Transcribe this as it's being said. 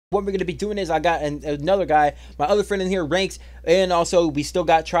what we're going to be doing is I got another guy, my other friend in here, Ranks, and also we still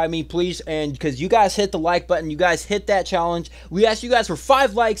got Try Me Please, and because you guys hit the like button, you guys hit that challenge, we asked you guys for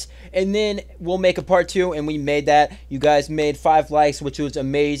 5 likes, and then we'll make a part 2, and we made that. You guys made 5 likes, which was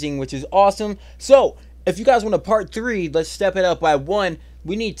amazing, which is awesome. So if you guys want a part 3, let's step it up by 1.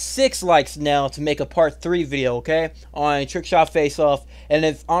 We need 6 likes now to make a part 3 video, okay, on Trickshot Face Off. And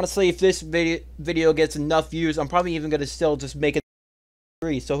if honestly, if this video gets enough views, I'm probably even gonna still just make it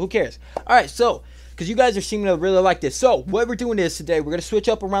 3, so who cares? Alright, so because you guys are seeming to really like this, so what we're doing is today we're gonna switch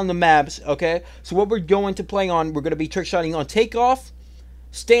up around the maps, okay? So what we're going to play on, we're gonna be trick shotting on Takeoff,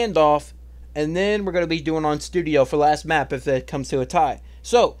 Standoff, and then we're gonna be doing on Studio for last map if it comes to a tie.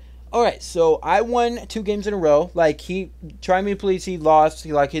 So alright, so I won 2 games in a row. Like, Try Me Please, he lost. He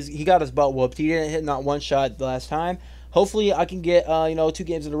got his butt whooped. He didn't hit not 1 shot the last time. Hopefully I can get 2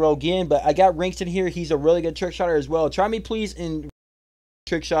 games in a row again. But I got Ranks in here. He's a really good trick shotter as well. Try Me Please in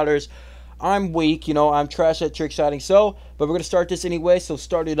trick shotters. I'm weak, I'm trash at trick shotting. So, but we're gonna start this anyway. So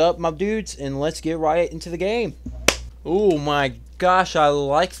start it up, my dudes, and let's get right into the game. Oh my gosh, I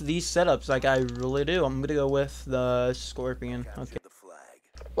like these setups. Like, I really do. I'm gonna go with the Scorpion. Okay.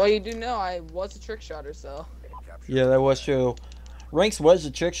 Well, you do know I was a trick shotter, so. Yeah, that was true. Ranks was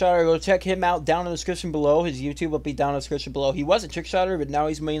a trick shotter. Go check him out down in the description below. His YouTube will be down in the description below. He was a trick shotter, but now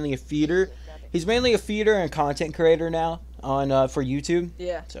he's mainly a feeder. He's mainly a feeder and content creator now on for YouTube.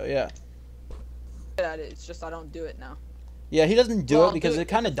 Yeah. So yeah. It's just I don't do it now. Yeah, he doesn't do it because it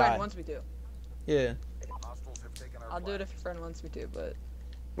kind of died. Wants me to. Yeah. I'll do it if a friend wants me to, but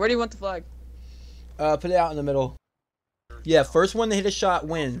where do you want the flag? Put it out in the middle. Yeah, first one to hit a shot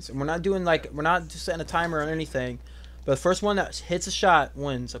wins. And we're not doing we're not just setting a timer or anything. But the first one that hits a shot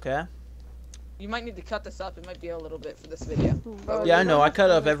wins, okay? You might need to cut this up. It might be a little bit for this video. Yeah, I know. I cut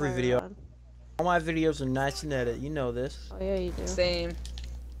up every video. All my videos are nice and edit. You know this. Oh yeah, you do. Same.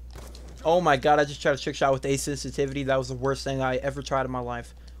 Oh my god, I just tried a trick shot with ace sensitivity. That was the worst thing I ever tried in my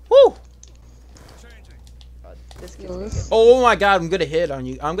life. Woo! Oh my god, I'm gonna hit on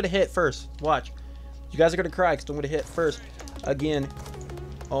you. I'm gonna hit first. Watch. You guys are gonna cry because I'm gonna hit first. Again.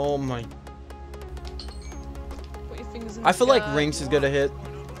 Oh my. Put your fingers in I feel like Rinks is gonna hit.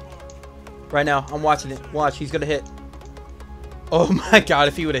 Right now, I'm watching it. Watch, he's gonna hit. Oh my god,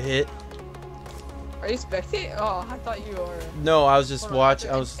 if he would have hit. Are you spectating? Oh, I thought you were. No, I was just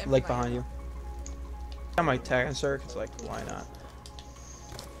watching. I was like behind you. I might tag and circle. It's like, why not?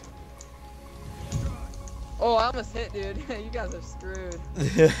 Oh, I almost hit, dude. You guys are screwed.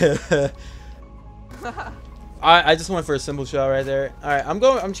 I just went for a simple shot right there. All right,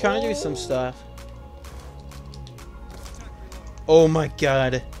 I'm trying to do some stuff. Oh my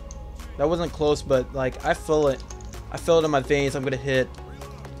god, that wasn't close, but like I feel it. I feel it in my veins. I'm gonna hit.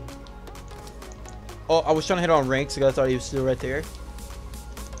 Oh, I was trying to hit on Ranks because I thought he was still right there.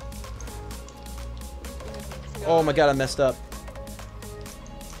 Oh my god, I messed up.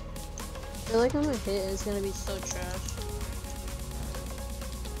 I feel like I'm gonna hit and it's gonna be so trash.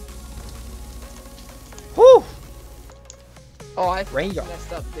 Whew! Oh, I Ranger.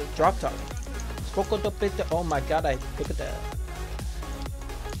 messed up big. Drop top. Oh my god, I look at that.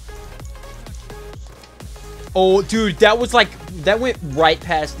 Oh, dude, that was like, that went right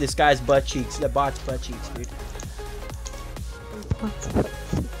past this guy's butt cheeks. That bot's butt cheeks, dude.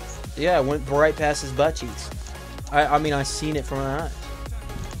 Yeah, it went right past his butt cheeks. I mean, I seen it from my eyes.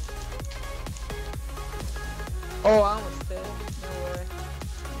 Oh, I almost hit. No way.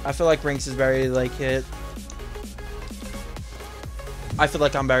 I feel like Rinks is very like hit. I feel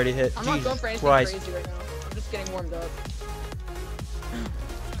like I'm about to hit. I'm not going for anything crazy right now. I'm just getting warmed up.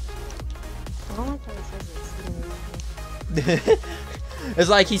 I don't like how he says it. It's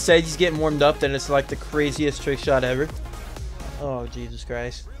like he said he's getting warmed up, then it's like the craziest trick shot ever. Oh, Jesus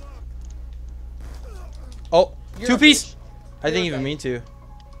Christ. Oh, You're 2-piece! I You're didn't even okay. mean to.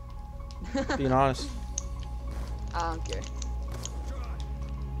 Being honest. I don't care.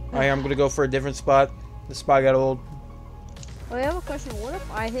 Alright, I'm gonna go for a different spot. This spot got old. Oh, I have a question. What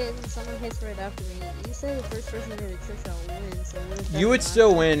if I hit and someone hits right after me? You say the first person to hit a trick shot wins, so what if You would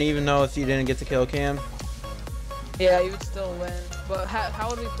still win even though if you didn't get the kill cam. Yeah, you would still win. But how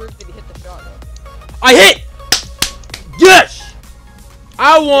would we prove that he hit the shot, though? I hit! Yes!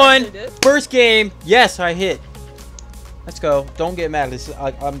 I won! You did? First game. Yes, I hit. Let's go. Don't get mad.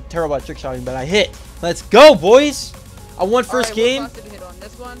 I'm terrible at trick shotting, but I hit. Let's go, boys! I won first game. What class did you hit on?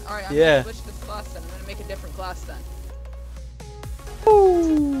 This one? Alright, I'm Yeah. gonna switch this class then. I'm gonna make a different class then.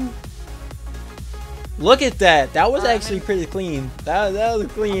 Woo. Look at that. That was Alright, actually man. pretty clean. That was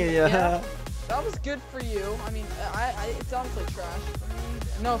clean, yeah. Yeah. That was good for you. I mean, it's honestly trash. I mean,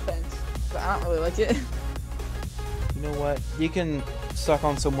 no offense, but I don't really like it. You know what? You can stuck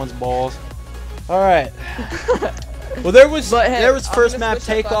on someone's balls. All right. Well, there was first map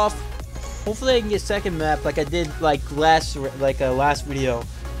takeoff. Hopefully, I can get second map like I did like last video.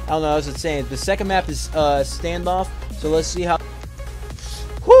 I don't know. I was saying the second map is standoff. So let's see how.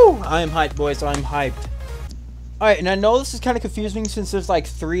 Whoo! I am hyped, boys. I'm hyped. All right, and I know this is kind of confusing since there's like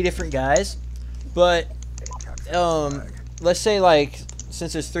 3 different guys, but let's say like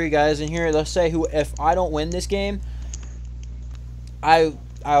since there's 3 guys in here, let's say if I don't win this game,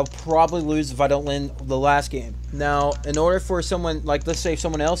 I'll probably lose if I don't win the last game. Now, in order for someone, like, let's say if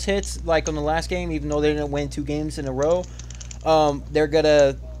someone else hits, like, on the last game, even though they didn't win 2 games in a row,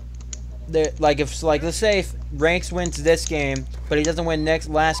 let's say if Ranks wins this game, but he doesn't win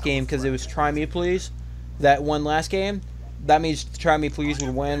last game because it was Try Me Please, that one last game, that means Try Me Please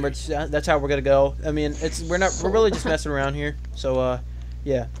would win, but that's how we're gonna go. I mean, we're really just messing around here, so,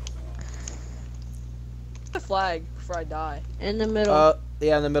 yeah. The flag before I die. In the middle.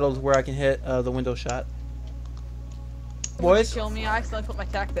 Yeah, in the middle is where I can hit the window shot. Boys? Kill me, I accidentally put my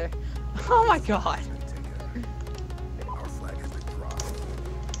tack there. Oh my god.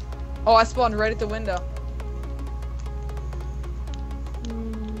 Oh, I spawned right at the window.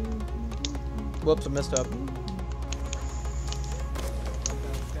 Whoops, I messed up.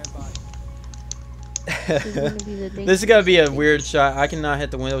 This is gonna be a weird shot. I cannot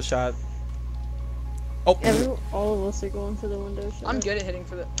hit the window shot. Oh. All of us are going for the window shot. I'm good at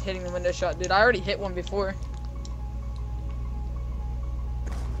hitting the window shot, dude. I already hit one before.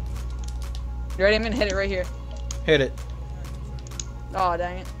 You ready? I'm gonna hit it right here. Hit it. Oh,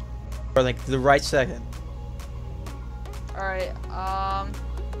 dang it. Or like the right second. Alright,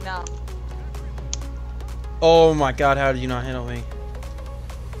 now. Oh my god, how did you not handle me?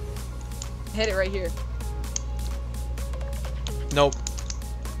 Hit it right here. Nope.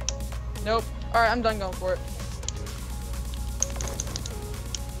 Nope. Alright, I'm done going for it.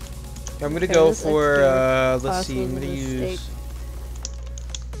 I'm gonna go for, let's see, I'm gonna use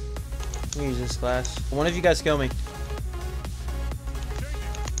this class. One of you guys kill me.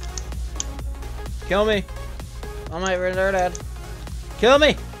 Kill me. Oh my dad. Kill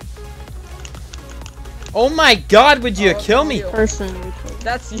me. Oh my god, would you kill me?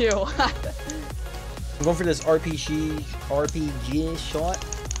 That's you. I'm going for this RPG shot.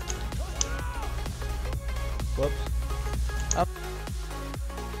 Whoops.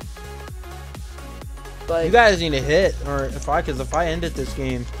 Like, you guys need to hit, or if I ended this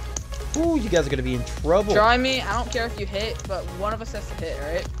game, ooh, you guys are gonna be in trouble. Try me. I don't care if you hit, but one of us has to hit,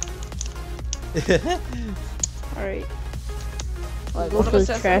 right? Alright. Like, Go for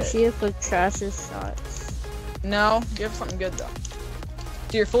the trashiest shots. No, you have something good though.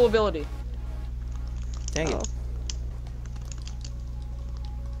 To your full ability. Dang it.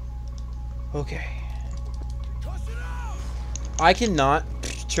 Okay. I cannot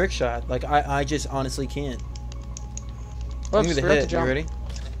trick shot. Like, I just honestly can't. I'm gonna hit. You ready?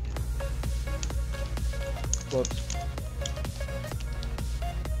 Whoops.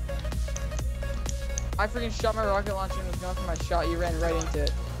 I freaking shot my rocket launcher and was going for my shot. You ran right into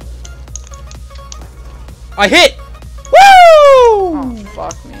it. I hit! Woo! Oh,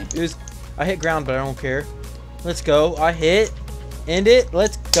 fuck me. I hit ground, but I don't care. Let's go. I hit. End it.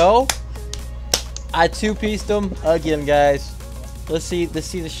 Let's go. I two-pieced them again, guys. Let's see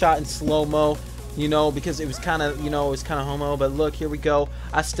the shot in slow-mo. You know, because it was kind of, homo. But look, here we go.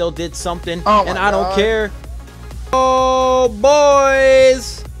 I still did something, and I don't care. Oh,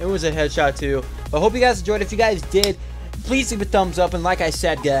 boys! It was a headshot, too. I hope you guys enjoyed. If you guys did, please leave a thumbs up. And like I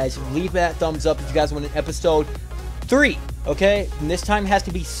said, guys, leave that thumbs up if you guys want an episode 3. Okay? And this time has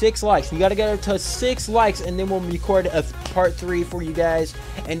to be 6 likes. We got to get it to 6 likes, and then we'll record a part 3 for you guys.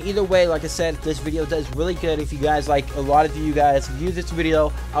 And either way, like I said, this video does really good. If you guys, like a lot of you guys view this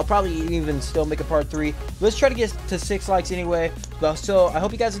video, I'll probably even still make a part 3. Let's try to get to 6 likes anyway. But so I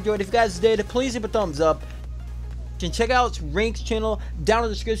hope you guys enjoyed. If you guys did, please leave a thumbs up. And check out Rank's channel down in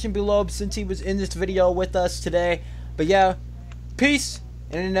the description below since he was in this video with us today. But yeah, peace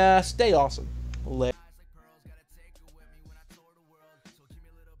and stay awesome.